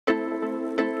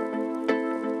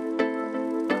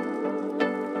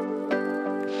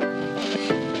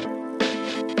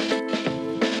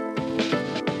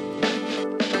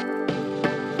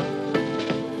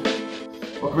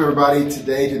Welcome everybody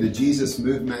today to the Jesus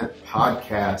Movement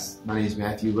podcast. My name is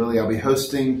Matthew Lilly. I'll be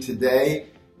hosting today,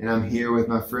 and I'm here with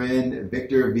my friend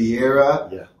Victor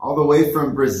Viera, all the way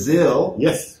from Brazil.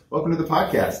 Yes. Welcome to the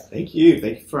podcast. Thank you.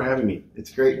 Thank you for having me. It's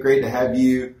great to have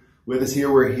you with us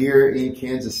here. We're here in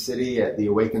Kansas City at the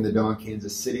Awaken the Dawn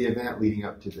Kansas City event leading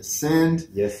up to the Send.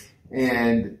 Yes.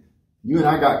 And you and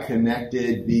I got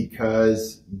connected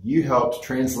because you helped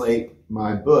translate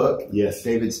my book,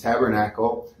 David's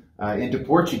Tabernacle, into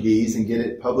Portuguese and get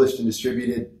it published and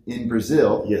distributed in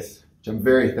Brazil. Yes. Which I'm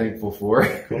very thankful for.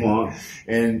 Come on.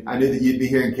 And I knew that you'd be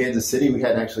here in Kansas City. We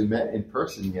hadn't actually met in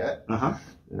person yet. Uh-huh.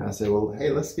 And I said, well,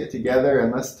 hey, let's get together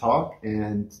and let's talk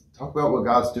about what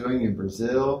God's doing in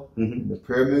Brazil, the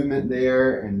prayer movement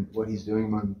there, and what he's doing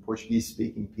among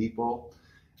Portuguese-speaking people.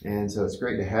 And so it's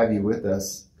great to have you with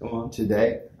us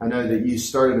today. I know that you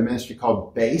started a ministry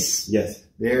called Base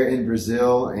there in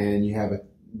Brazil, and you have a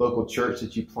local church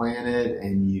that you planted,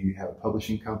 and you have a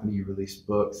publishing company. You release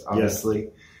books, obviously,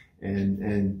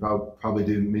 and probably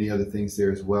do many other things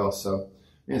there as well. So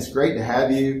man, it's great to have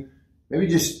you. Maybe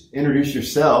just introduce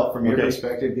yourself from your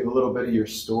perspective, give a little bit of your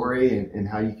story and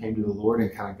how you came to the Lord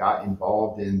and kind of got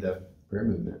involved in the prayer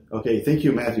movement. Okay, thank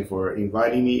you, Matthew, for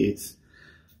inviting me.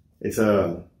 It's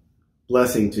a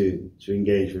blessing to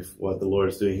engage with what the Lord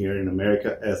is doing here in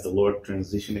America as the Lord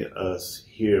transitioned us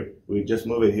here. We just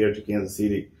moved here to Kansas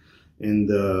City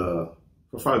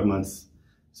for 5 months.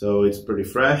 So it's pretty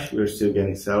fresh. We're still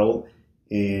getting settled.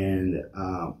 And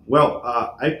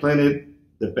I planted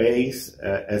the Base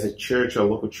as a church, a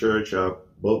local church, a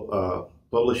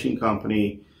publishing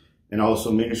company, and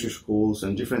also ministry schools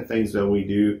and different things that we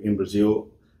do in Brazil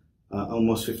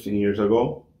almost 15 years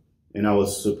ago. And I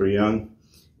was super young.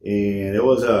 And it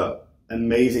was an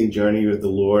amazing journey with the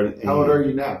Lord. How old are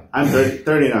you now? I'm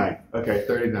 39. Okay,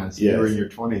 39. So you were in your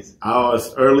 20s. I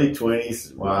was early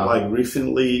 20s. Wow. Like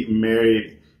recently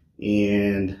married,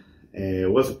 and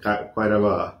it was quite of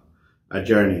a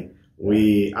journey.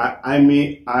 I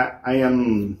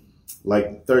am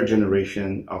like third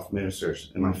generation of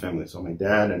ministers in my family. So my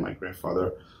dad and my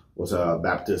grandfather was a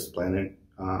Baptist planter,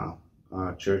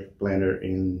 church planter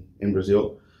in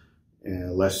Brazil.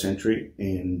 Last century,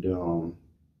 and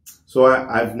so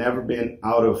I've never been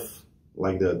out of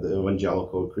like the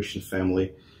evangelical Christian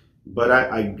family, but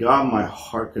I got my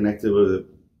heart connected with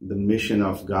the mission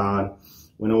of God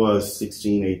when I was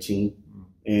 16, 18,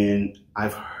 and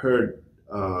I've heard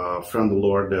from the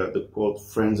Lord the quote,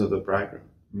 "Friends of the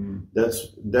Bridegroom."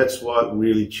 That's what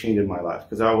really changed my life,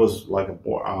 because I was like a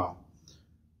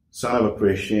son of a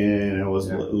Christian, and I was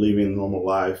living a normal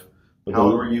life. But how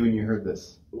old were you when you heard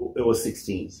this? It was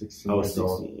 16. 16 I was 16,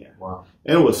 old. yeah. Wow.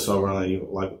 And it was so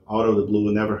random, like out of the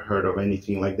blue, never heard of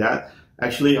anything like that.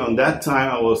 Actually, on that time,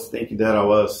 I was thinking that I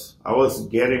was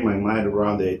getting my mind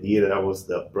around the idea that I was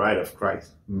the bride of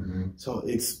Christ. So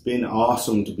it's been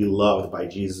awesome to be loved by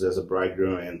Jesus as a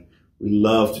bridegroom, and we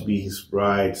love to be his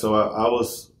bride. So I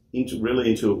was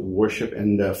really into worship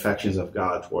and the affections of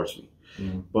God towards me.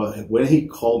 But when he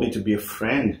called me to be a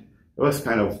friend, it was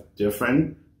kind of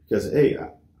different. Because, hey,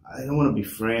 I don't want to be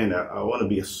friend. I want to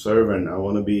be a servant. I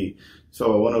want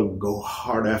to go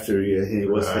hard after you. And it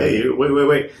was, hey,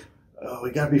 wait.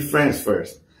 We got to be friends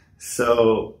first.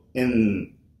 So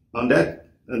on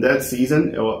that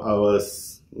season, I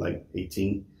was like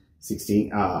 18,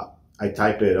 16. I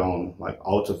typed it on like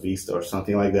Alta Vista or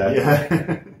something like that.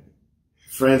 Yeah.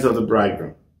 Friends of the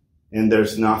Bridegroom. And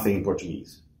there's nothing in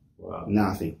Portuguese. Wow.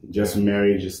 Nothing. Just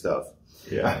marriage stuff.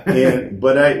 Yeah.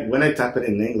 But when I type it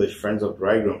in English, Friends of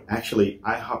Bridegroom, actually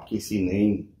ATD KC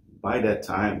name by that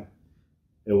time,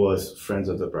 it was Friends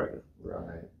of the Bridegroom.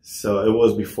 Right. So it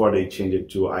was before they changed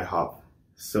it to IHOP.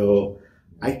 So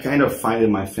I kind of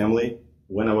found my family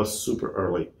when I was super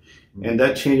early. And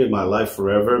that changed my life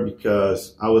forever,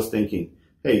 because I was thinking,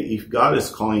 hey, if God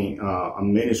is calling a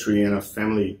ministry and a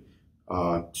family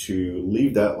to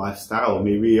live that lifestyle,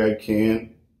 maybe I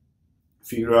can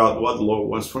figure out what the Lord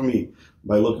wants for me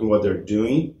by looking what they're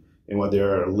doing and what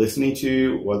they're listening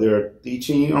to, what they're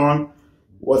teaching on,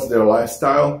 what's their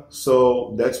lifestyle.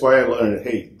 So that's why I learned,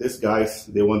 hey, these guys,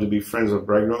 they want to be friends of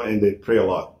bridegroom and they pray a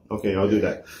lot. Okay, I'll do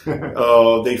that.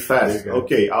 They fast.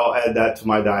 Okay, I'll add that to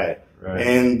my diet. Right.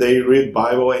 And they read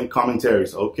Bible and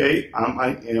commentaries. Okay,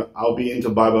 I'll be into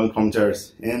Bible and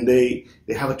commentaries. And they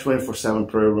have a 24/7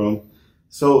 prayer room.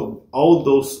 So all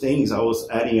those things I was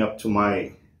adding up to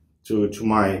my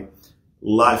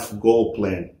life goal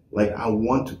plan. Like, I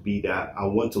want to be that. I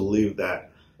want to live that.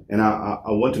 And I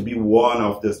want to be one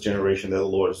of this generation that the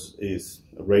Lord is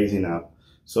raising up.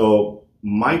 So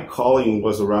my calling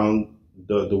was around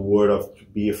the word of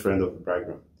be a friend of the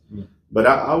bridegroom. But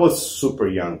I was super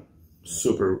young.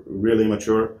 super, really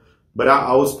mature. But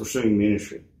I was pursuing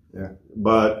ministry. Yeah.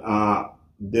 But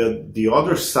the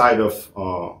other side of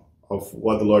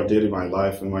what the Lord did in my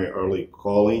life and my early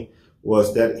calling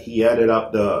was that He added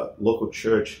up the local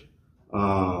church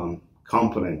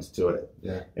component to it.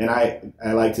 Yeah. And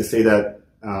I like to say that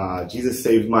Jesus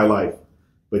saved my life,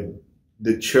 but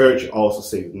the church also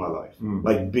saved my life.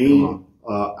 Like being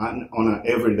on an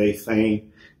everyday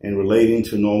thing and relating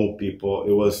to normal people,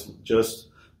 it was just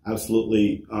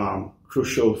absolutely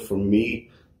crucial for me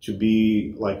to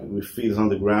be like with feet on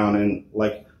the ground, and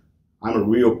like I'm a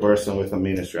real person with a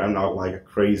ministry. I'm not like a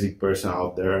crazy person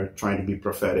out there trying to be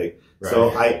prophetic. Right. So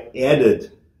I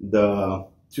added to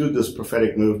this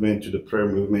prophetic movement, to the prayer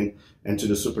movement, and to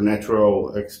the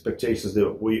supernatural expectations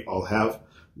that we all have,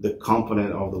 the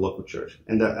component of the local church.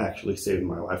 And that actually saved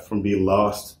my life from being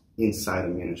lost inside a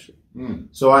ministry.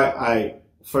 So I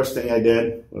first thing I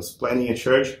did was planning a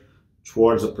church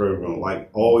towards a prayer room, like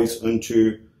always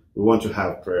we want to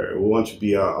have prayer. We want to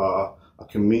be a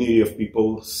community of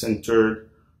people centered,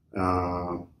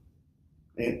 and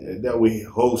that we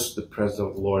host the presence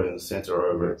of the Lord in the center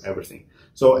of everything.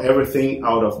 So everything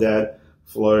out of that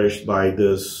flourished by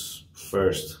this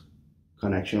first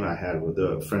connection I had with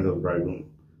the Friend of the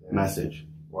Bridegroom message.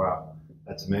 Wow,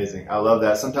 that's amazing. I love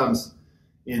that. Sometimes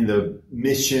in the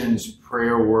missions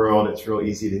prayer world, it's real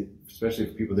easy to, especially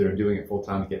for people that are doing it full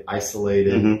time, to get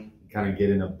isolated, kind of get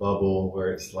in a bubble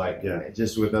where it's like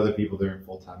just with other people that are in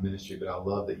full time ministry. But I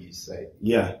love that you say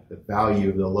the value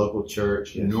of the local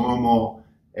church, normal,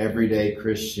 everyday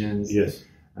Christians,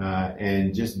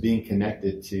 and just being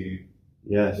connected to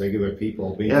regular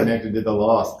people, being connected to the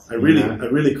lost. I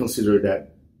really consider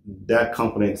that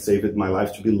component saved my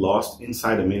life, to be lost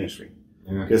inside a ministry.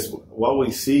 Because what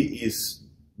we see is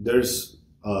there's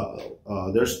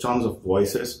tons of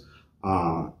voices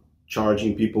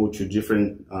charging people to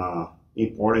different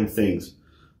important things,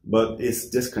 but it's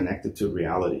disconnected to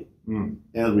reality.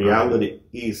 And reality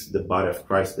is the body of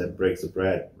Christ that breaks the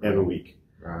bread every week.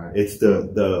 It's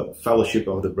the fellowship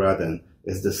of the brethren.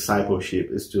 It's discipleship.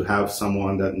 It's to have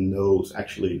someone that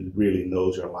really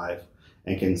knows your life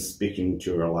and can speak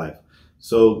into your life.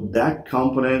 So that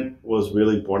component was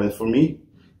really important for me.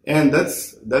 And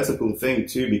that's a cool thing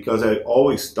too, because I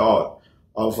always thought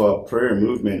of a prayer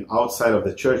movement outside of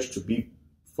the church to be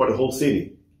for the whole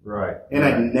city. And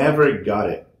I never got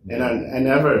it. And I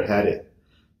never had it.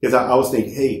 Because I was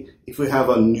thinking, hey, if we have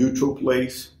a neutral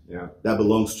place that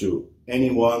belongs to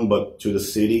anyone but to the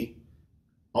city,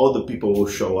 all the people will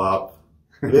show up.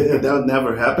 That would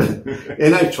never happen.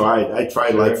 And I tried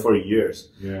like for years.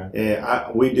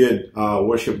 We did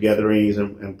worship gatherings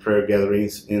and prayer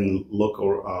gatherings in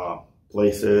local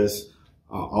places,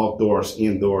 outdoors,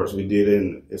 indoors. We did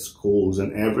in schools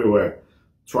and everywhere,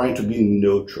 trying to be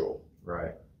neutral.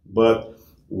 But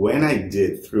when I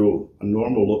did through a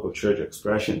normal local church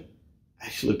expression,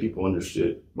 actually people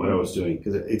understood what I was doing,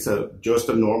 because it's just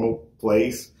a normal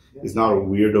place. It's not a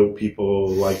weirdo people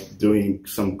like doing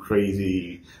some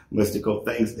crazy mystical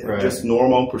things. They're just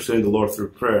normal, pursuing the Lord through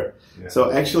prayer.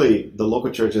 So actually, the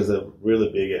local church is a really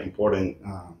big, important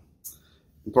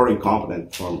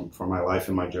component for my life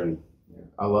and my journey.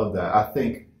 I love that. I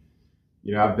think,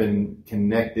 I've been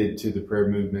connected to the prayer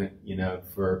movement,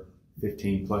 for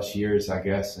 15 plus years, I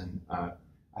guess. And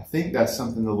I think that's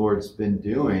something the Lord's been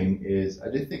doing. I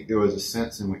do think there was a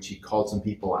sense in which He called some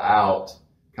people out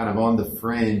kind of on the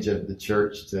fringe of the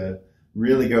church to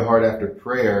really go hard after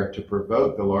prayer, to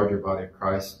provoke the larger body of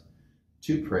Christ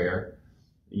to prayer,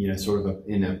 sort of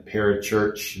in a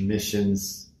parachurch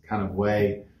missions kind of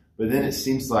way. But then it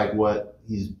seems like what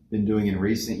He's been doing in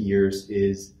recent years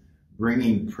is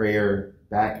bringing prayer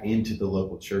back into the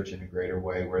local church in a greater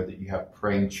way, where that you have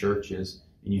praying churches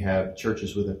and you have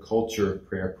churches with a culture of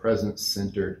prayer,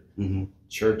 presence-centered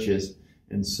churches.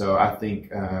 And so I think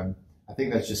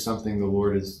that's just something the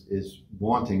Lord is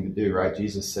wanting to do, right?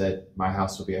 Jesus said, "My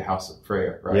house will be a house of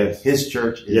prayer," right? His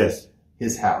church is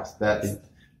His house. That's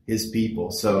His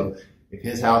people. So if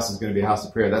His house is going to be a house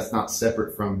of prayer, that's not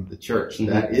separate from the church.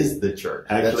 That is the church.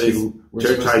 Actually,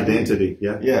 church identity.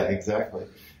 Yeah, exactly.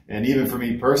 And even for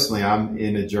me personally, I'm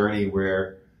in a journey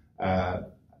where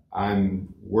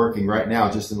I'm working right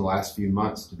now, just in the last few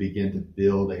months, to begin to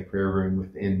build a prayer room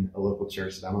within a local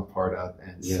church that I'm a part of.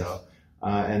 And so,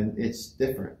 and it's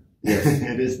different.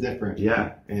 It is different.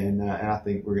 And I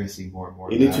think we're going to see more and more.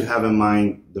 You need to have in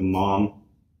mind the mom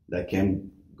that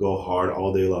can go hard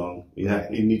all day long. You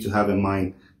need to have in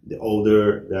mind the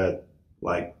older that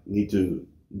need to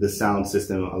the sound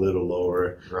system a little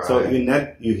lower. So you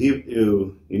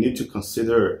need to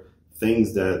consider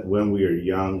things that when we are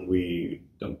young we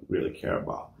don't really care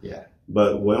about.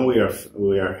 But when we have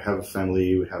a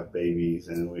family, we have babies,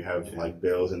 and we have like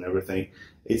bills and everything,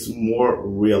 it's more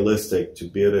realistic to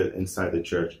build it inside the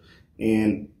church.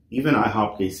 And even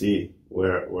IHOP KC,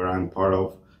 where I'm part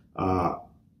of,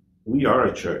 we are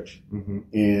a church,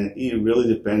 and it really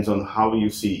depends on how you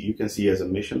see. You can see as a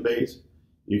mission base,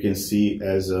 you can see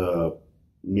as a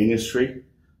ministry,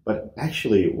 but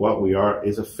actually, what we are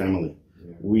is a family.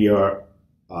 Yeah. We are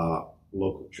a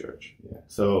local church. Yeah.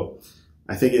 So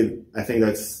I think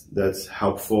that's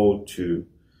helpful to,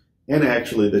 and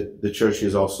actually the church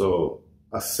is also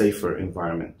a safer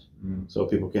environment, so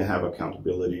people can have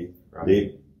accountability. Right.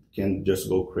 They can just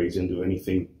go crazy and do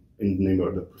anything in the name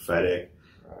of the prophetic,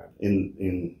 right.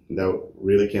 In that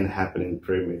really can happen in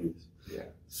prayer meetings. Yeah.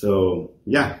 So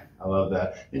yeah, I love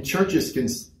that. And churches can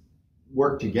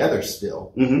work together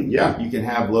still. Yeah, you can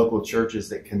have local churches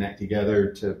that connect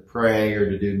together to pray or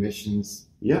to do missions.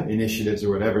 Yeah. Initiatives or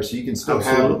whatever, so you can still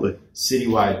have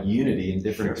citywide unity and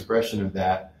different expression of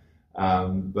that,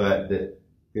 but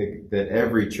that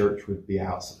every church would be a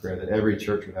house of prayer, that every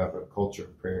church would have a culture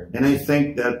of prayer. And I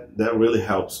think that really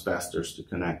helps pastors to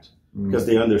connect, because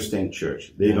they understand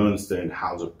church, they don't understand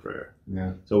house of prayer.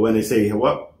 Yeah. So when they say,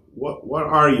 what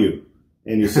are you?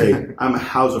 And you say, I'm a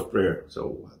house of prayer.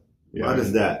 So what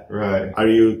is that? Right. Are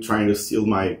you trying to steal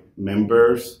my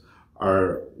members?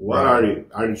 Or what are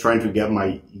you trying to get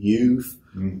my youth?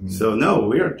 So no,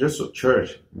 we are just a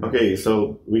church. Okay,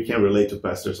 so we can relate to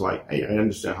pastors like, hey, I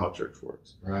understand how church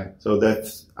works. Right. So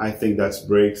I think that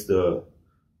breaks the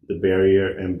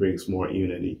barrier and brings more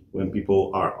unity when people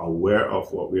are aware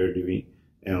of what we are doing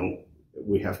and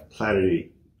we have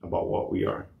clarity about what we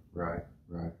are. Right.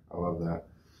 I love that.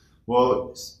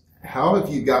 Well, how have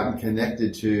you gotten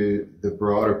connected to the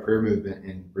broader prayer movement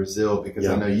in Brazil? Because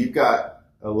I know you've got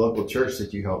a local church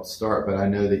that you helped start, but I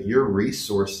know that you're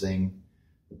resourcing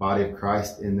the body of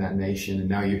Christ in that nation, and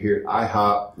now you're here at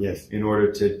IHOP in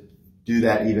order to do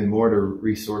that even more, to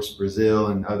resource Brazil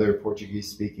and other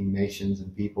Portuguese-speaking nations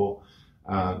and people.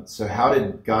 So how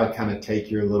did God kind of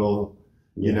take your little,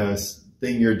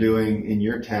 thing you're doing in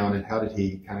your town, and how did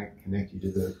He kind of connect you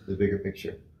to the bigger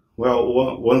picture? Well,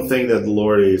 one thing that the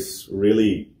Lord is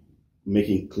really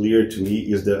making clear to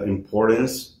me is the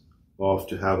importance of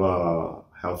to have a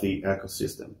healthy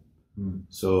ecosystem.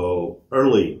 So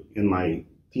early in my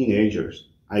teenagers,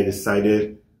 I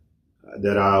decided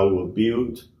that I will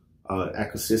build an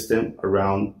ecosystem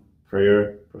around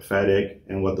prayer, prophetic,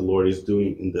 and what the Lord is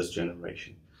doing in this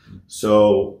generation.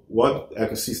 So what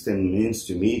ecosystem means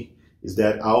to me is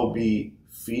that I'll be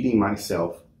feeding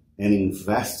myself and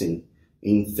investing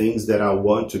in things that I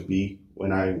want to be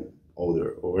when I'm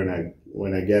older or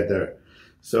when I get there.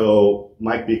 So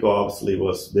Mike Pico obviously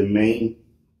was the main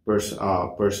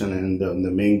person and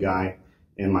the main guy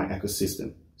in my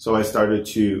ecosystem. So I started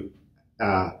to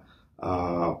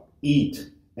eat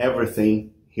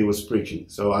everything he was preaching.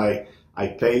 So I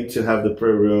paid to have the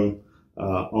prayer room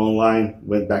online,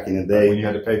 went back in the day. When you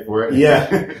had to pay for it?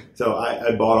 Yeah. So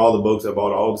I bought all the books, I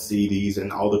bought all the CDs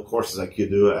and all the courses I could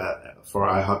do for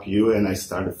IHOPU, and I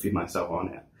started to feed myself on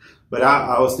it. But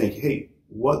I was thinking, hey,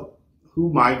 who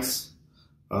Mike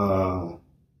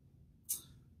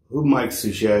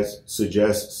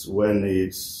suggests when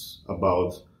it's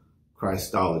about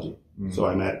Christology. So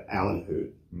I met Alan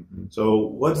Hood. So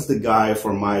what's the guy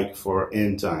for Mike for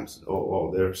end times?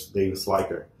 Oh, there's David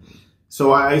Sliker.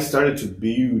 So I started to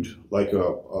build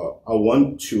I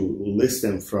want to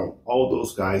listen from all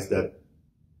those guys that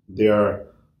they are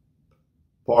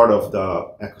part of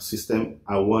the ecosystem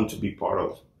I want to be part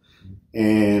of.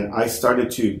 And I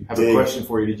started to have a question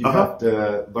for you. Did you have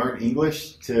to learn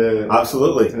English to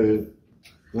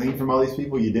glean from all these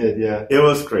people? You did, yeah. It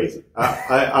was crazy.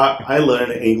 I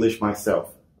learned English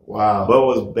myself. Wow. But it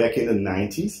was back in the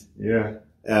 90s. Yeah.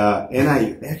 And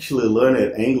I actually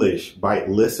learned English by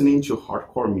listening to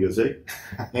hardcore music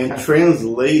and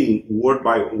translating word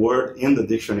by word in the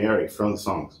dictionary from the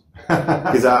songs.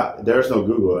 Because there's no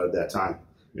Google at that time.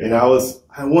 Yeah. And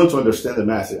I want to understand the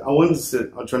message. I want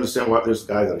to understand what these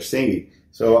guys are singing.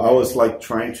 So I was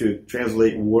trying to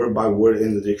translate word by word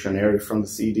in the dictionary from the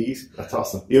CDs. That's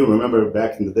awesome. You remember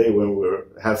back in the day when we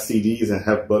have CDs and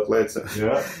have booklets.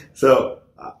 Yeah. So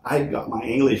I got my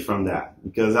English from that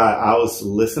because I was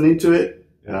listening to it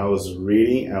and I was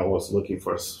reading and I was looking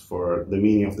for the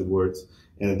meaning of the words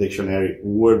in the dictionary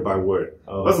word by word.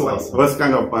 Oh, awesome. That's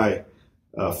kind of my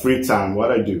free time, what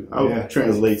I do. I would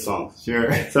translate songs.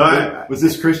 Sure. So was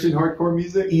this Christian hardcore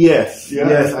music? Yes. Yeah.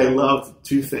 Yes. I loved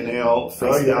Tooth and Nail,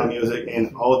 face down music,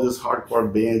 and all those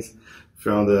hardcore bands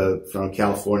from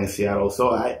California, Seattle.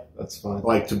 So that's fun.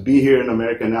 Like to be here in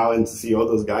America now and to see all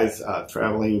those guys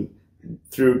traveling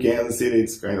through Kansas City,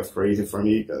 it's kind of crazy for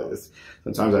me because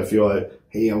sometimes I feel like,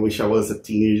 hey, I wish I was a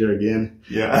teenager again.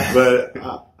 Yeah. But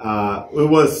it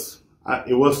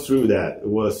was through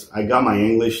that. I got my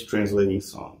English translating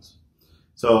songs.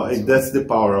 So that's the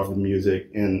power of the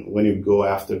music, and when you go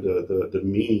after the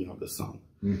meaning of the song.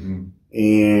 Mm-hmm.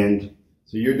 And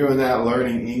so you're doing that,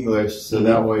 learning English, so mm-hmm.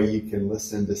 that way you can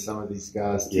listen to some of these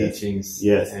guys' teachings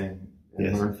and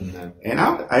learn from them. And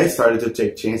I started to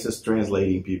take chances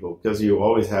translating people, because you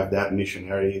always have that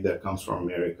missionary that comes from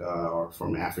America or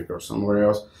from Africa or somewhere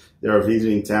else. They are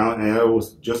visiting town, and I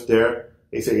was just there.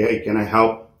 They say, hey, can I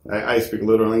help? I speak a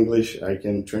little English. I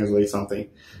can translate something.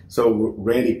 So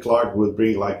Randy Clark would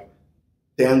bring like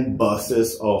 10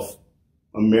 buses of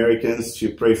Americans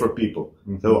to pray for people.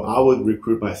 Mm-hmm. So I would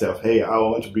recruit myself. Hey, I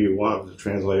want to be one of the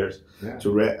translators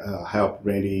to help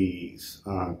Randy's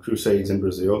crusades in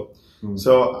Brazil. Mm-hmm.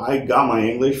 So I got my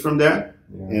English from that.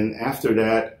 Yeah. And after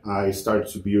that, I started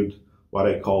to build what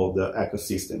I call the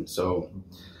ecosystem. So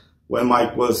when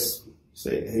Mike was,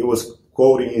 he was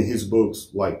quoting in his books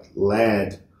like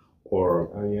Ladd or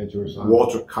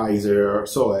Walter Kaiser.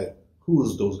 So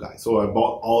who's those guys? So I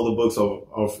bought all the books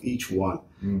of each one.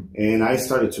 And I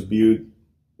started to build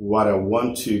what I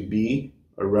want to be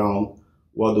around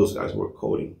what those guys were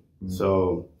quoting.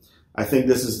 So I think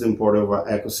this is the importance of our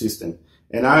ecosystem.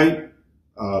 And I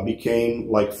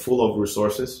became like full of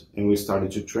resources, and we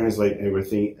started to translate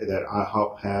everything that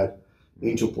IHOP had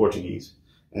into Portuguese.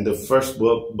 And the first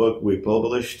book we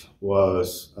published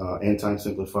was End Time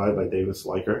Simplified by David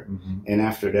Slyker. Mm-hmm. And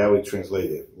after that, we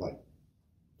translated like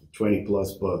 20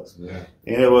 plus books. Yeah.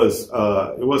 And it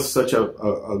was such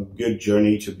a good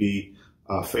journey to be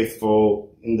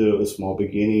faithful in the small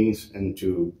beginnings and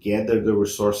to gather the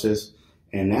resources.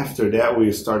 And after that,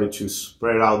 we started to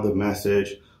spread out the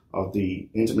message of the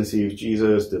intimacy of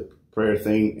Jesus, the prayer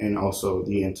thing, and also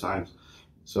the end times.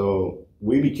 So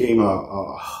we became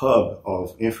a hub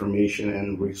of information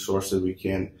and resources. We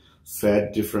can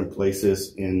feed different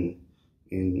places in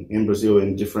Brazil,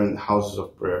 in different houses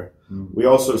of prayer. Mm-hmm. We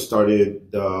also started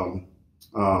an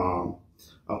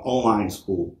online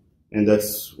school, and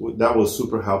that was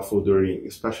super helpful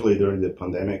especially during the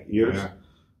pandemic years. Yeah.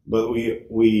 But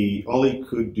we only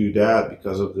could do that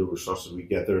because of the resources we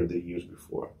gathered the years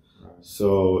before. Right.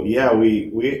 So yeah,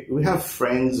 we have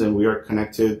friends, and we are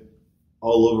connected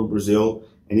all over Brazil,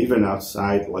 and even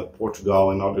outside, like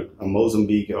Portugal and other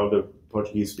Mozambique and other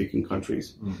Portuguese-speaking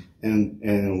countries.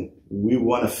 And we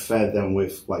want to feed them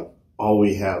with like all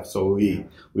we have. So we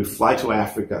fly to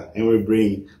Africa, and we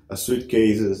bring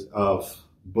suitcases of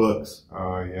books.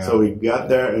 Oh yeah. So we got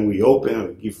there, and we open and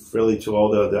we give freely to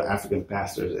all the African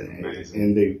pastors,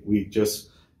 and we just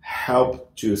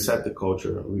help to set the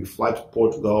culture. We fly to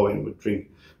Portugal, and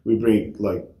we bring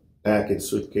like packed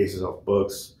suitcases of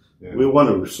books. Yeah. We want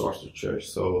to resource the church.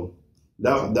 So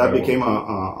that became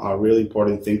a really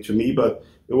important thing to me, but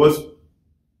it was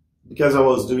because I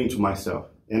was doing to myself,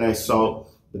 and I saw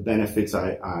the benefits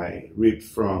I reaped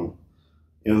from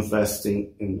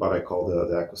investing in what I call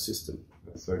the ecosystem.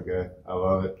 That's so good. I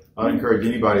love it. I encourage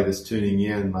anybody that's tuning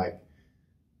in, like,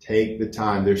 take the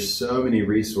time. There's so many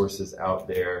resources out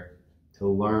there to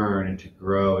learn and to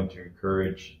grow and to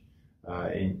encourage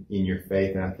in your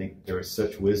faith. And I think there is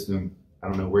such wisdom. I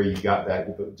don't know where you got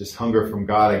that, but just hunger from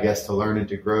God, I guess, to learn and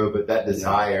to grow, but that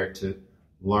desire to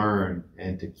learn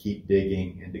and to keep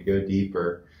digging and to go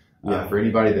deeper. For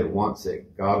anybody that wants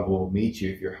it, God will meet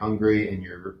you if you're hungry and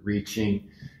you're reaching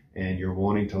and you're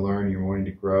wanting to learn, you're wanting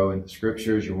to grow in the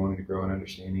scriptures, you're wanting to grow in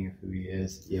understanding of who He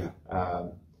is.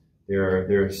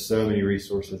 There are so many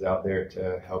resources out there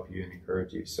to help you and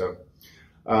encourage you. So,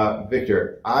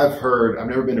 Victor, I've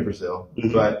never been to Brazil,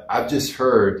 but I've just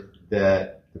heard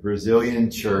that the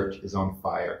Brazilian church is on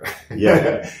fire.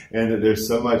 Yeah. And that there's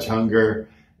so much hunger.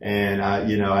 And,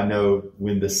 I know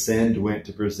when the Send went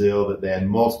to Brazil that they had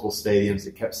multiple stadiums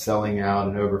that kept selling out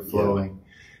and overflowing.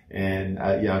 Yeah. And,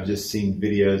 I've just seen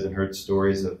videos and heard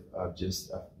stories of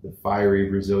the fiery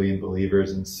Brazilian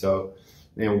believers. And so,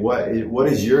 man, what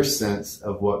is your sense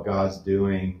of what God's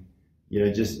doing?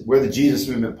 We're the Jesus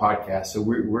Movement podcast. So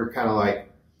we're kind of like,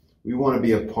 we want to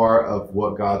be a part of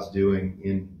what God's doing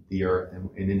in the earth and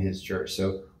in His church.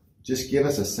 So just give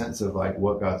us a sense of like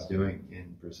what God's doing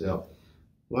in Brazil.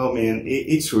 Well, man,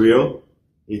 it's real.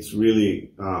 It's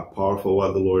really powerful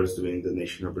what the Lord is doing in the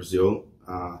nation of Brazil.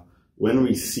 When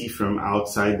we see from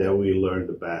outside that, we learn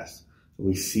the best.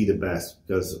 We see the best,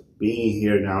 because being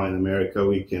here now in America,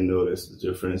 we can notice the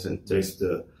difference and taste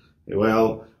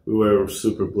we were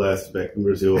super blessed back in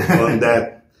Brazil on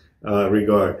that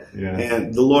regard. Yeah.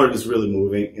 And the Lord is really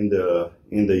moving in the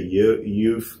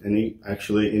youth, and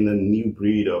actually in the new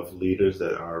breed of leaders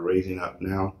that are raising up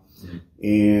now. Mm-hmm.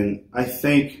 And I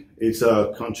think it's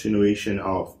a continuation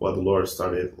of what the Lord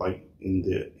started like in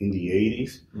the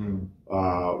 80s,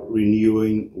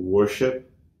 renewing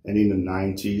worship, and in the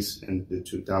 90s and the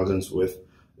 2000s with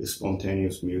the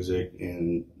spontaneous music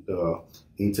and the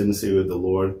intimacy with the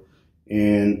Lord.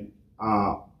 And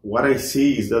what I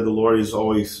see is that the Lord is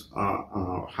always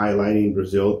highlighting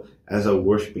Brazil as a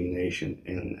worshiping nation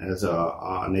and as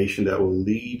a nation that will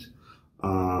lead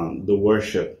the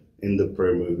worship in the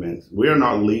prayer movement. We are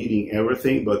not leading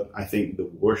everything, but I think the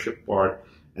worship part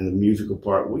and the musical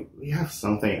part, we have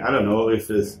something. I don't know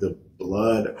if it's the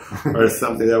blood or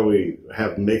something that we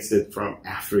have mixed it from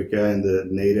Africa and the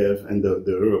native and the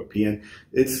European.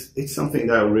 It's something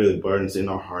that really burns in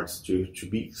our hearts to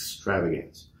be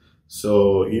extravagant.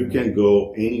 So you can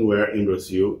go anywhere in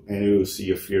Brazil and you will see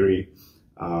a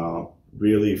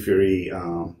really fiery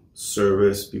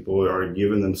service. People are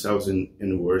giving themselves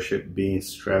in worship, being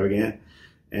extravagant,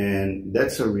 and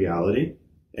that's a reality.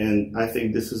 And I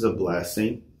think this is a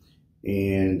blessing,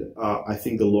 and I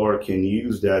think the Lord can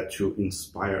use that to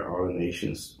inspire our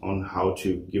nations on how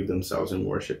to give themselves in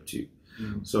worship too.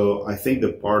 So I think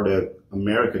the part that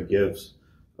America gives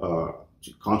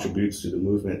contributes to the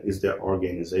movement is their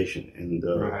organization and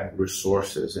the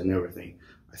resources and everything.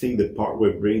 I think the part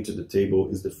we bring to the table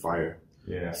is the fire.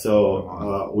 Yeah.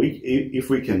 So if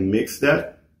we can mix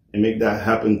that and make that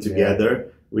happen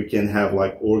together, we can have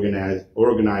like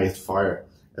organized fire,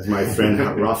 as my friend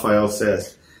Raphael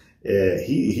says.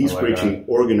 He's preaching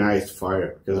organized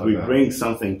fire, because we bring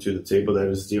something to the table that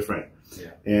is different.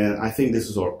 Yeah. And I think this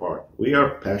is our part. We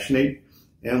are passionate,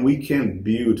 and we can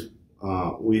build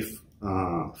with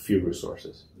few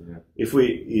resources. Yeah. If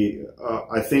we,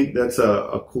 I think that's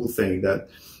a cool thing, that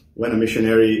when a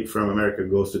missionary from America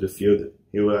goes to the field,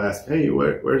 he will ask, "Hey,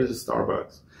 where is the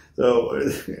Starbucks?" So,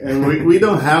 and we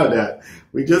don't have that.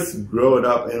 We just grow it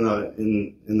up in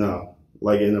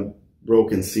a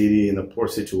broken city, in a poor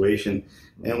situation,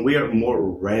 and we are more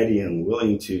ready and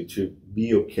willing to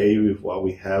be okay with what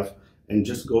we have and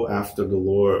just go after the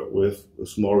Lord with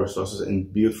small resources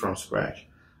and build from scratch.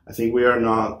 I think we are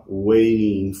not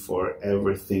waiting for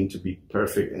everything to be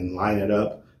perfect and line it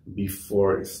up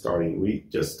before starting. We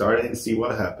just start and see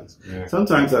what happens. Yeah.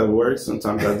 Sometimes that works,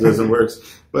 sometimes that doesn't work,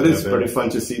 but it's pretty fun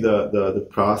to see the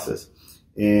process.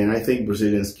 And I think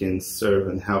Brazilians can serve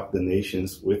and help the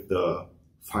nations with the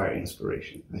fire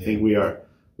inspiration. I think we are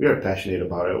passionate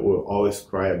about it. We'll always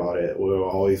cry about it. We'll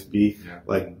always be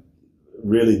like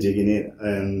really digging in.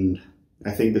 And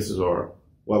I think this is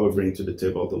what we bring to the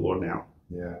table of the Lord now.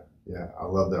 Yeah, I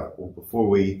love that. Well, before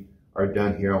we are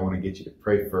done here, I want to get you to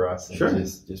pray for us and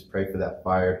just pray for that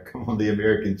fire to come on the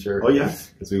American church. Oh yeah,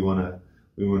 because we want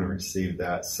to receive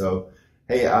that. So,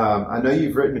 hey, I know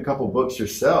you've written a couple books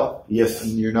yourself. Yes,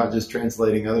 and you're not just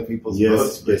translating other people's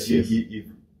books, but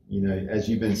you know, as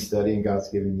you've been studying, God's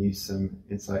given you some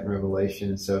insight and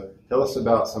revelation. So, tell us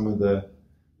about some of the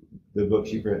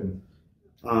books you've written.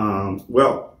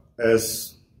 Well,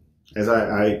 as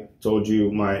I told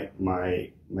you, my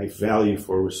value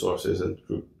for resources and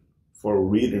for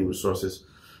reading resources,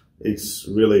 it's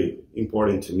really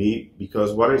important to me,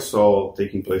 because what I saw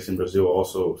taking place in Brazil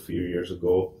also a few years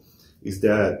ago is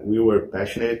that we were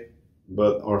passionate,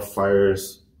 but our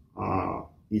fires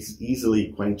is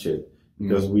easily quenched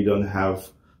because we don't have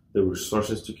the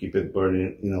resources to keep it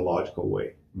burning in a logical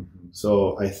way.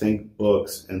 So I think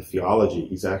books and theology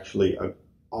is actually an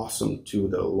awesome tool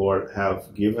that the Lord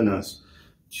have given us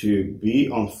to be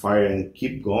on fire and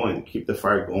keep going, keep the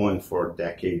fire going for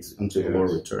decades until the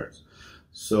Lord returns.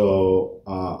 So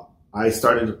I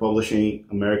started publishing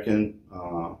American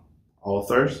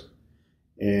authors,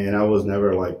 and I was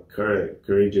never like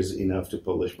courageous enough to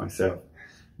publish myself.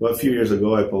 But a few years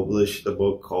ago, I published a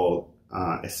book called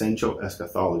Essential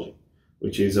Eschatology,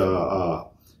 which is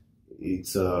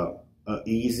it's a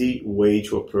easy way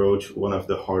to approach one of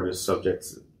the hardest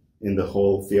subjects in the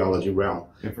whole theology realm.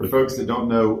 And for folks that don't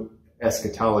know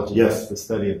eschatology, that's the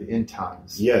study of the end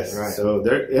times. Yes. Right. So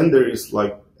there is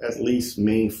like at least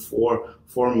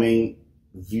four main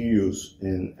views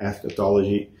in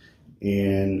eschatology.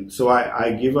 And so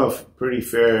I give a pretty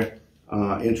fair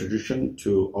introduction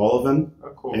to all of them. Oh,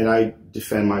 cool. And I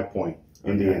defend my point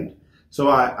in the end.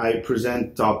 So I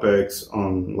present topics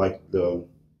on like the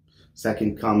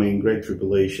second coming, Great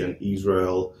Tribulation,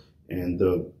 Israel, and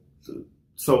the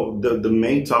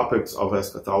main topics of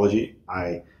eschatology,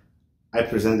 I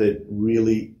present it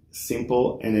really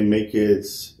simple, and it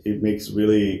makes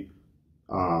really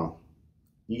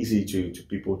easy to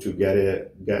people to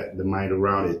get the mind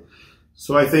around it.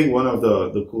 So I think one of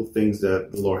the cool things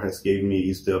that the Lord has given me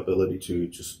is the ability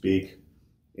to speak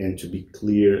and to be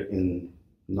clear in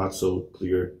not so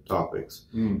clear topics.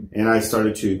 And I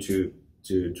started to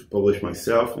publish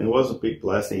myself, and it was a big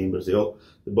blessing in Brazil.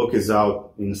 The book is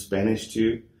out in Spanish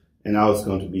too, and now it's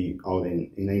going to be out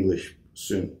in English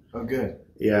soon. Oh, good.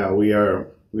 Yeah, we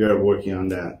are working on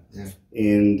that. Yeah.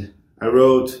 And I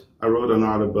wrote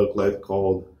another booklet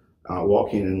called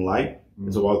Walking in Light.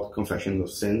 It's about confession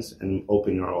of sins and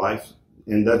opening our life,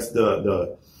 and that's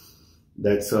the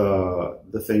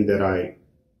thing that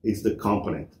it's the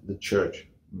component, the church,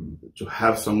 to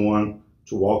have someone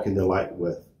to walk in the light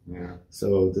with. Yeah.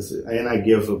 So and I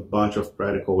give a bunch of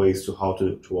practical ways to how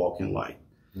to walk in light.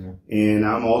 Yeah. And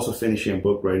I'm also finishing a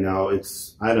book right now.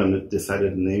 I don't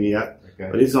decided the name yet,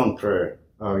 but it's on prayer.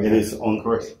 Oh yeah. It is on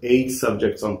 8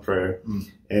 subjects on prayer, and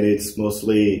it's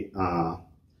mostly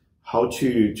how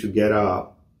to get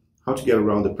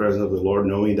around the presence of the Lord,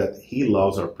 knowing that He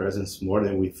loves our presence more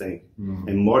than we think,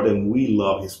 and more than we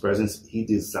love His presence, He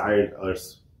desired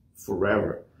us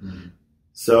forever.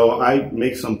 So I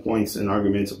make some points and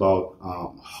arguments about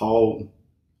how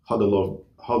the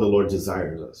Lord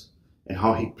desires us and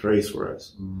how He prays for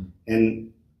us.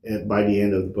 And by the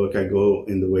end of the book, I go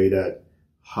in the way that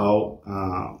how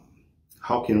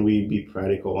can we be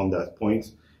practical on that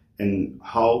point, and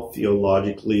how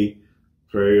theologically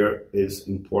prayer is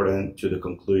important to the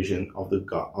conclusion of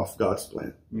God's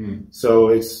plan. So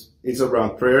it's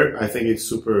around prayer. I think it's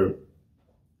super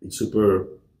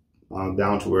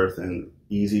down to earth and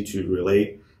easy to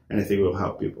relate, and I think it will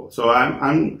help people. So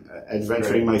I'm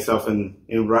adventuring myself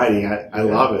in writing. I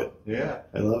love it. Yeah,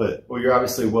 I love it. Well, you're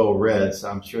obviously well read, so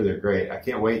I'm sure they're great. I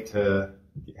can't wait to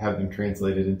have them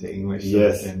translated into English.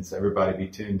 Yes, and so everybody be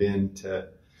tuned in to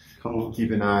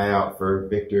keep an eye out for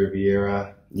Victor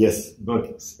Viera. Yes,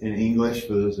 books in English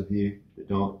for those of you that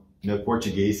don't know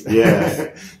Portuguese.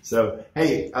 Yes. So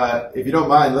hey, if you don't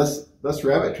mind, let's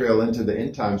rabbit trail into the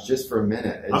end times just for a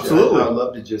minute. Absolutely. I'd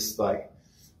love to just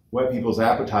whet people's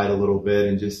appetite a little bit,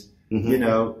 and just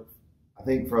I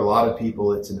think for a lot of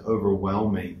people it's an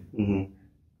overwhelming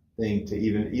thing to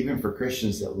even for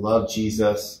Christians that love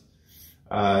Jesus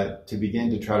to begin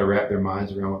to try to wrap their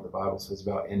minds around what the Bible says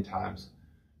about end times.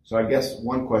 So I guess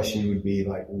one question would be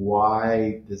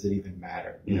why does it even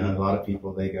matter? A lot of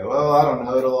people, they go, oh, I don't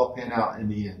know, it'll all pan out in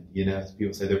the end. As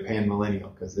people say, they're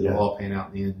pan-millennial because it'll all pan out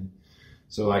in the end.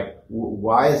 So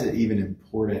why is it even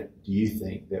important, do you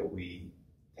think, that we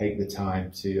take the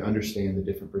time to understand the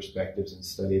different perspectives and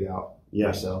study it out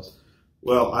ourselves?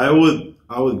 Well, I would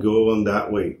go on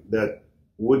that way. That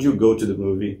would you go to the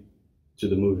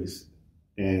movies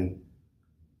and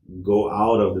go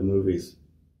out of the movies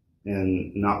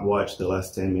and not watch the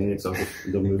last 10 minutes of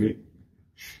the movie?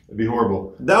 It'd be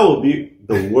horrible. That would be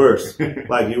the worst.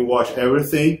 You watch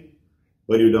everything,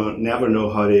 but you never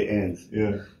know how they end.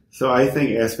 Yeah. So I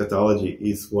think eschatology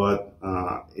is what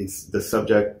it's the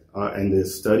subject and the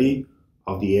study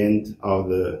of the end, of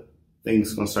the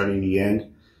things concerning the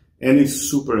end, and it's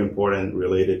super important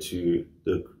related to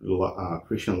the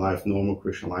Christian life, normal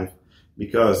Christian life,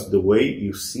 because the way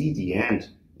you see the end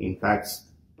impacts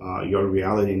your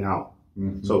reality now.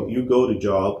 So you go to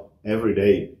job every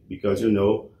day because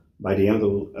by the end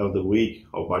of the week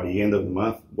or by the end of the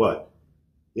month,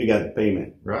 you got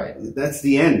payment. Right. That's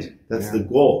the end. That's the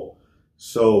goal.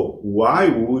 So why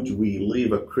would we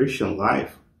live a Christian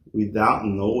life without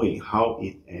knowing how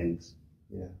it ends?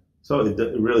 Yeah. So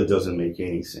it really doesn't make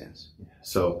any sense. Yeah.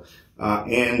 So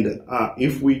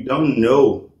if we don't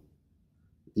know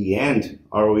the end,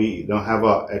 or we don't have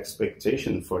an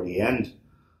expectation for the end,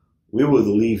 we would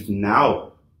leave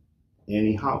now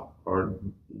anyhow, or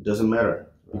it doesn't matter,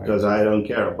 because I don't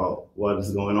care about what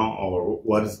is going on or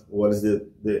what is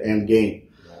the end game.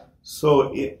 Yeah.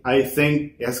 So I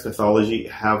think eschatology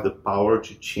have the power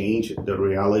to change the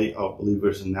reality of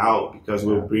believers now, because it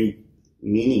will bring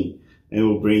meaning, and it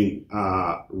will bring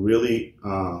really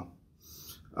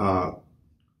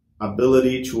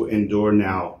ability to endure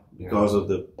now because of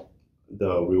the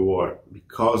reward,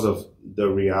 because of the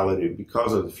reality,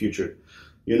 because of the future.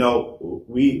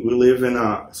 We live in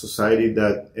a society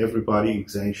that everybody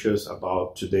is anxious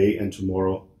about today and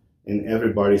tomorrow, and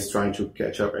everybody's trying to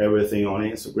catch up everything on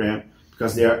Instagram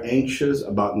because they are anxious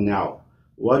about now.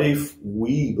 What if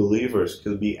we believers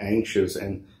could be anxious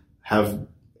and have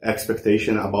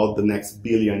expectation about the next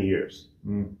billion years?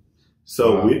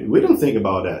 So we don't think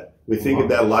about that. We think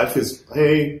that life is,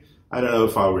 hey, I don't know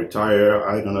if I'll retire.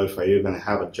 I don't know if I'm even going to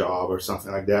have a job or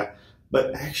something like that.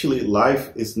 But actually,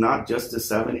 life is not just the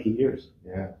 70 years.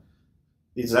 Yeah.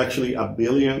 is actually a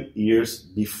billion years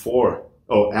before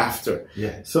or after.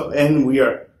 Yeah. So, and we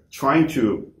are trying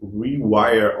to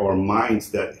rewire our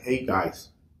minds that, hey guys,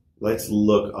 let's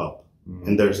look up,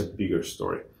 and there's a bigger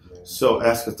story. Yeah. So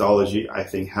eschatology, I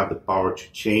think, have the power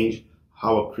to change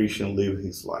how a Christian lives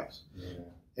his life. Yeah.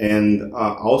 And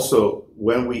also,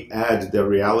 when we add the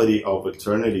reality of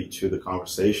eternity to the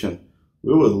conversation,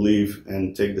 we will live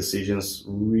and take decisions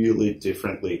really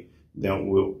differently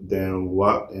than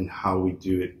what and how we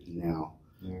do it now.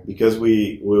 Yeah. Because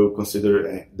we will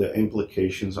consider the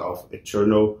implications of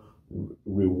eternal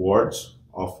rewards,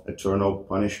 of eternal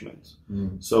punishment.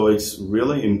 So it's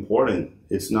really important.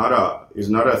 It's not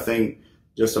a thing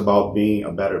just about being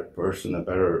a better person, a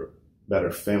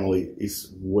better family.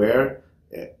 It's where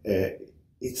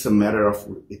it's a matter of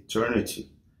eternity.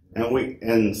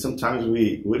 And sometimes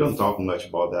we don't talk much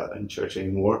about that in church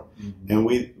anymore. And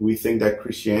we think that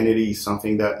Christianity is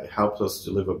something that helps us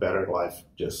to live a better life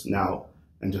just now,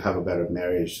 and to have a better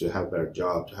marriage, to have a better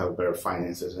job, to have better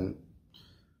finances, and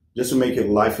just to make it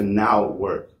life and now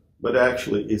work. But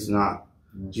actually it's not.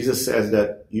 Jesus says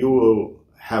that you will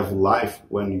have life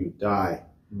when you die,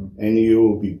 and you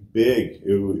will be big.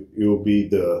 You'll be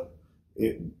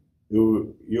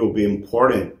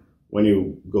important when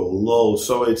you go low.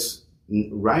 So it's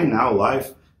right now,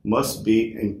 life must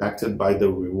be impacted by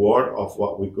the reward of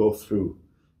what we go through,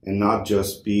 and not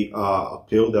just be a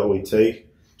pill that we take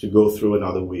to go through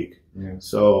another week. Yeah.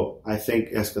 So I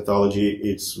think eschatology,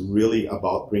 it's really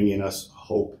about bringing us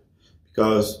hope,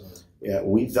 because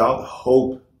without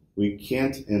hope, we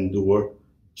can't endure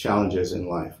challenges in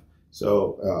life.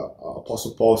 So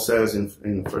Apostle Paul says in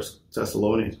 1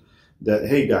 Thessalonians that,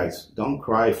 hey guys, don't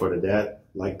cry for the dead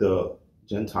like the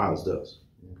Gentiles does,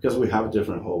 because we have a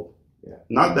different hope. Yeah.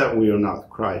 Not that we will not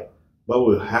cry, but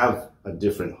we have a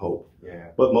different hope.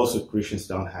 Yeah. But most of Christians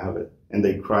don't have it, and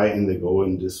they cry and they go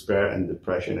in despair and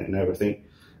depression and everything,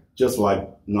 just like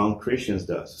non-Christians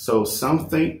does. So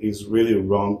something is really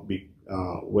wrong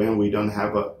when we don't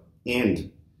have an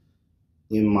end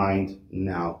in mind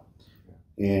now.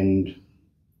 And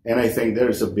I think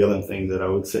there's a billion things that I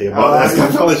would say about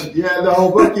eschatology. Yeah, the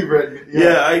whole book you've written.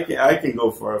 Yeah, I can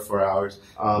go for hours.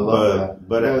 I love that.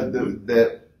 But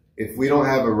that if we don't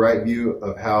have a right view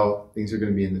of how things are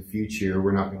going to be in the future,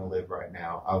 we're not going to live right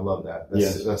now. I love that.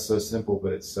 That's so simple,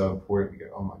 but it's so important. We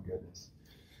go, oh my goodness.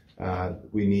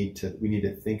 We need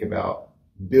to think about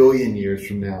billion years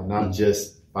from now, not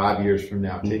just 5 years from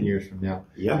now, 10 years from now.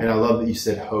 Yeah. And I love that you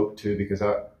said hope too, because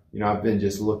I've been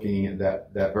just looking at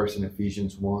that verse in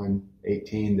Ephesians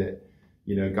 1:18 that,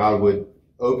 God would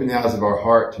open the eyes of our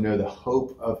heart to know the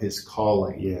hope of his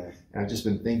calling. Yeah. And I've just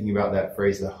been thinking about that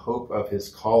phrase, the hope of his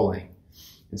calling.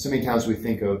 And so many times we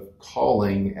think of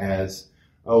calling as,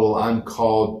 oh, well, I'm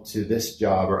called to this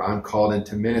job, or I'm called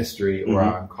into ministry, or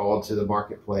I'm called to the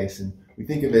marketplace. And we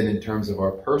think of it in terms of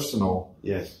our personal,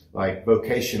 like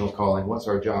vocational calling. What's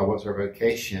our job? What's our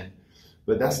vocation?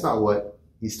 But that's not what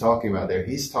he's talking about there.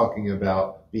 He's talking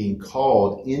about being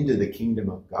called into the kingdom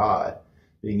of God,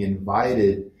 being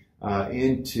invited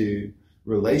into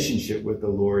relationship with the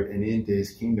Lord and into his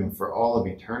kingdom for all of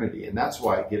eternity. And that's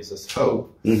why it gives us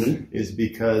hope, is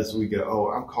because we go,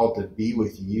 oh, I'm called to be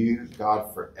with you,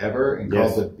 God, forever, and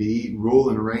called to rule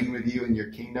and reign with you in your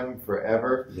kingdom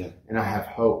forever. Yeah. And I have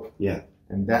hope. Yeah.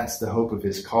 And that's the hope of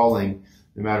his calling,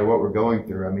 no matter what we're going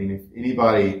through. I mean, if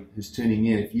anybody who's tuning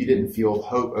in, if you didn't feel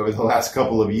hope over the last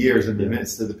couple of years in the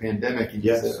midst of the pandemic, and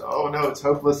you said, oh no, it's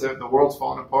hopeless, the world's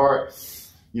falling apart,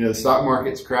 the stock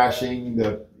market's crashing,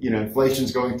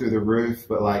 inflation's going through the roof,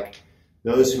 but like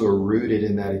those who are rooted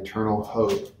in that eternal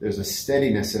hope, there's a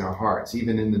steadiness in our hearts,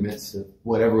 even in the midst of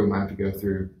whatever we might have to go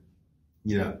through,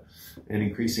 and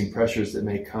increasing pressures that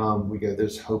may come. We go,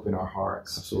 there's hope in our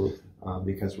hearts. Absolutely.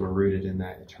 Because we're rooted in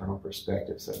that eternal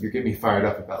perspective. So you're getting me fired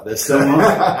up about this. Come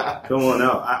on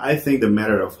now. I think the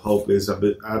matter of hope is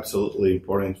absolutely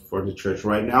important for the church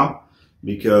right now,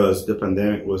 because the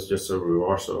pandemic was just a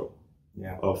reversal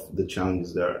of the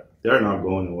challenges there. They're not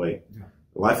going away. Yeah.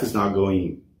 Life is not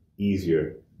going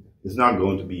easier. It's not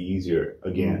going to be easier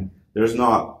again. There's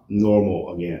not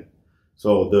normal again.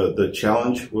 So the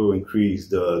challenge will increase.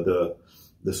 The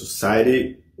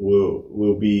society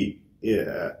will be,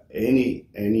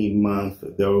 any month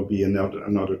there will be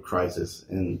another crisis,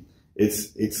 and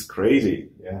it's crazy.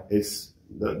 Yeah. It's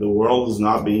the world is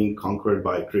not being conquered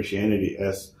by Christianity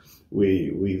as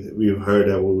we've heard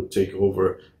that will take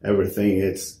over everything.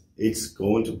 It's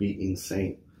going to be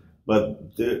insane.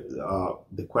 But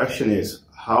the question is,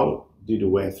 how did you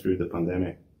went through the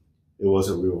pandemic? It was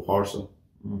a real rehearsal.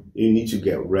 You need to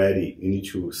get ready. You need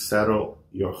to settle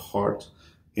your heart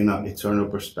in an eternal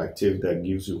perspective that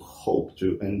gives you hope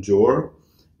to endure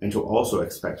and to also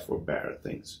expect for better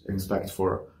things, expect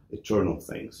for eternal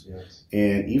things. Yes.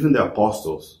 And even the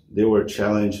apostles, they were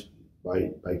challenged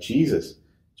by Jesus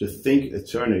to think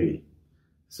eternity.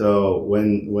 So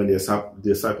when the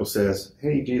disciple says,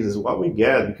 hey, Jesus, what we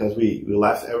get because we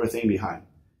left everything behind.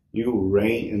 You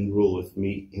reign and rule with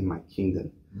me in my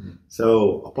kingdom. Mm-hmm.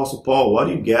 So Apostle Paul, what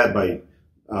do you get by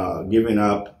giving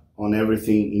up on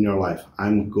everything in your life?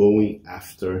 I'm going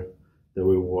after the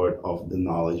reward of the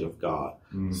knowledge of God.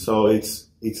 Mm-hmm. So it's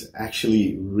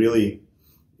actually really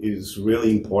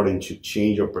important to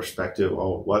change your perspective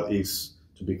of what is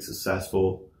to be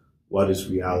successful, what is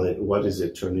reality, what is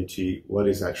eternity, what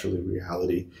is actually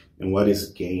reality, and what is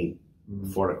gain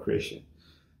for a Christian.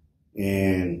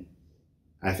 And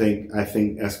I think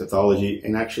eschatology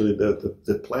and actually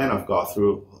the plan of God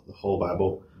through the whole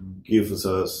Bible gives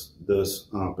us this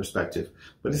perspective.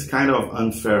 But it's kind of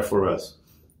unfair for us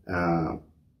to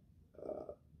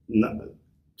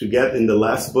get in the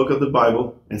last book of the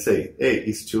Bible and say, hey,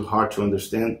 it's too hard to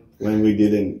understand when we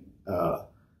didn't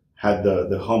had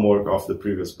the homework of the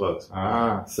previous books.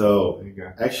 So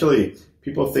actually,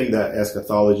 people think that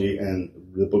eschatology and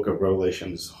the book of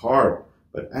Revelation is hard,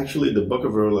 but actually the book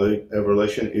of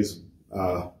Revelation is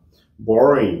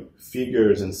borrowing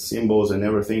figures and symbols and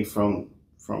everything from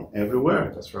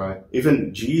everywhere. That's right.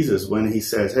 Even Jesus, when he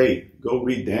says, hey, go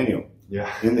read Daniel.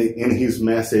 Yeah. In his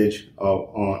message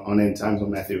on end times of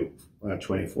Matthew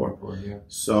 24. Yeah.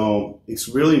 So it's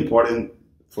really important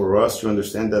for us to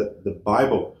understand that the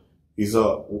Bible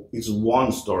is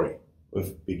one story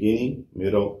with beginning,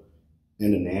 middle,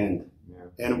 and an end.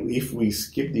 Yeah. And if we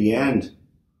skip the end,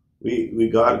 we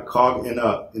got caught in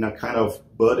a kind of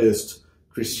Buddhist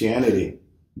Christianity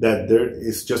that there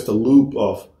is just a loop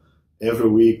of every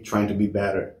week trying to be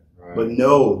better. Right. But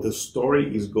no, the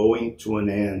story is going to an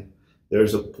end.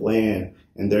 There's a plan,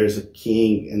 and there's a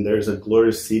king, and there's a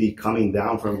glorious city coming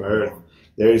down from earth.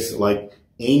 There's like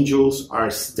angels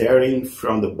are staring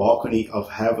from the balcony of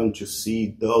heaven to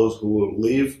see those who will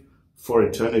live for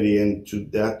eternity and to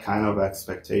that kind of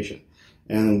expectation.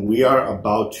 And we are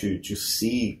about to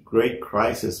see great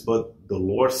crisis, but the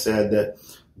Lord said that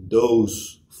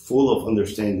those full of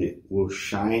understanding will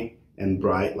shine and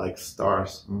bright like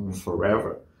stars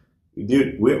forever.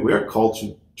 Dude, we are called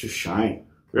to shine.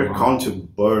 We are called to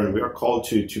burn. We are called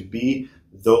to be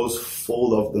those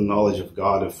full of the knowledge of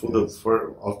God and full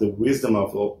of the wisdom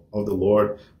of the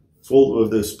Lord, full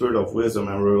of the spirit of wisdom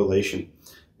and revelation.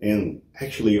 And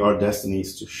actually our destiny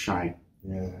is to shine.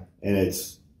 Yeah. And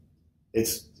it's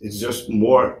just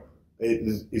more,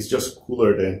 it's just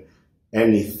cooler than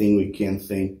anything we can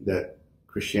think that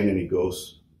Christianity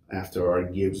goes after or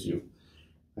gives you.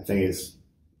 I think it's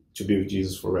to be with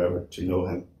Jesus forever, to know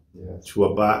him, to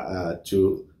abide,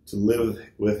 to live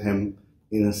with him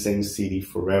in the same city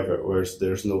forever, where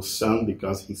there's no sun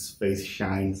because his face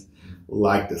shines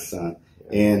like the sun.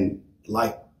 And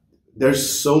like there's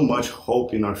so much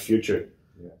hope in our future,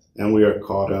 and we are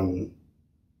caught on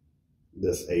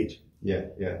this age.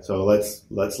 Yeah. So let's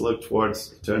look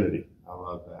towards eternity. I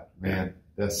love that, man.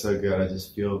 That's so good. I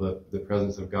just feel the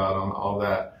presence of God on all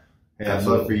that. And I'd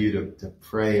love for you to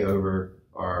pray over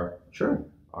our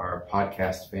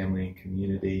podcast family and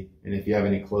community. And if you have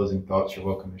any closing thoughts, you're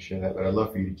welcome to share that. But I'd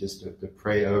love for you just to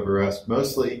pray over us,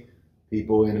 mostly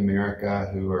people in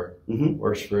America who are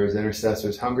worshipers,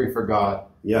 intercessors, hungry for God.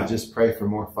 Yeah. Just pray for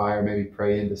more fire. Maybe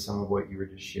pray into some of what you were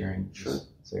just sharing. Just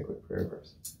say a quick prayer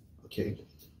verse. Okay.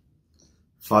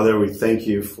 Father, we thank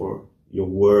you for your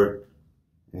word,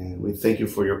 and we thank you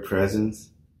for your presence.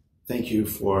 Thank you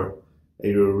for that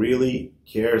you really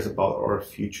cares about our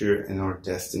future and our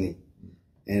destiny.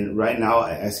 And right now,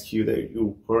 I ask you that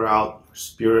you pour out your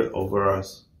spirit over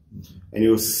us, and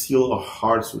you seal our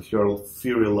hearts with your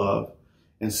fiery love,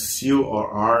 and seal our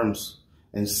arms,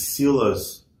 and seal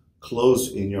us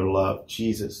close in your love.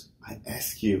 Jesus, I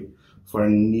ask you for a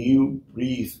new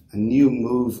breath, a new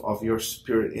move of your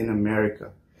spirit in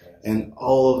America. And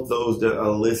all of those that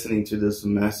are listening to this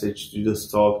message, to this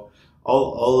talk,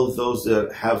 all of those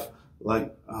that have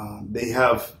they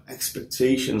have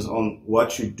expectations on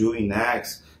what you're doing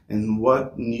next and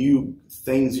what new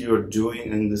things you're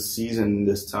doing in this season, in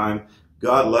this time.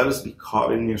 God, let us be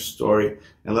caught in your story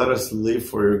and let us live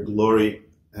for your glory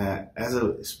as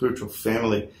a spiritual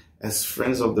family, as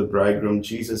friends of the bridegroom.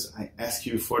 Jesus, I ask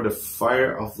you for the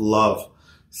fire of love,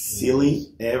 sealing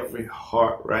every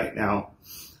heart right now.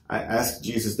 I ask,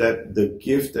 Jesus, that the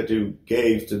gift that you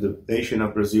gave to the nation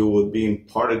of Brazil would be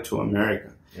imparted to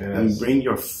America. Yes. And bring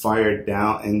your fire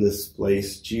down in this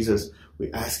place. Jesus,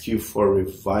 we ask you for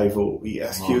revival. We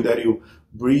ask you that you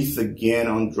breathe again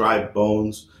on dry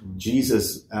bones.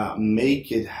 Jesus,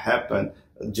 make it happen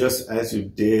just as you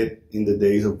did in the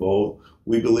days of old.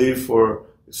 We believe for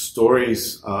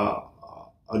stories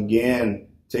again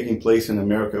taking place in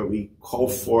America. We call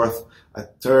forth a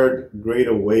third great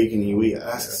awakening. We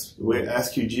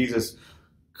ask you, Jesus,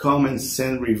 come and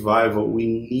send revival. We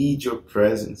need your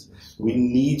presence. We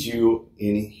need you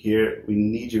in here. We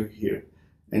need you here.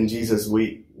 And Jesus,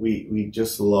 we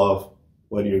just love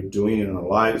what you're doing in our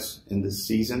lives in this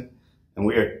season. And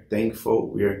we are thankful.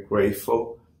 We are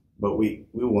grateful. But we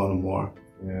want more.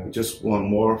 Yeah. We just want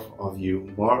more of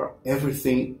you. More,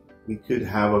 everything we could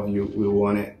have of you, we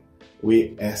want it.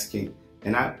 We asking.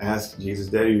 And I ask, Jesus,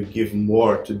 that you give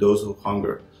more to those who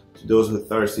hunger, to those who are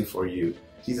thirsty for you.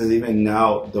 Jesus, even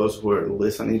now, those who are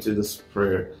listening to this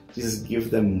prayer, Jesus,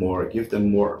 give them more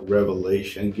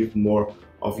revelation, give more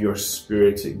of your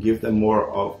spirit, give them more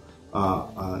of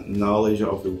knowledge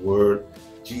of the word.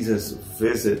 Jesus,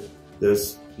 visit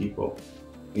this people.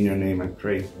 In your name I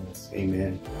pray.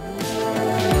 Amen.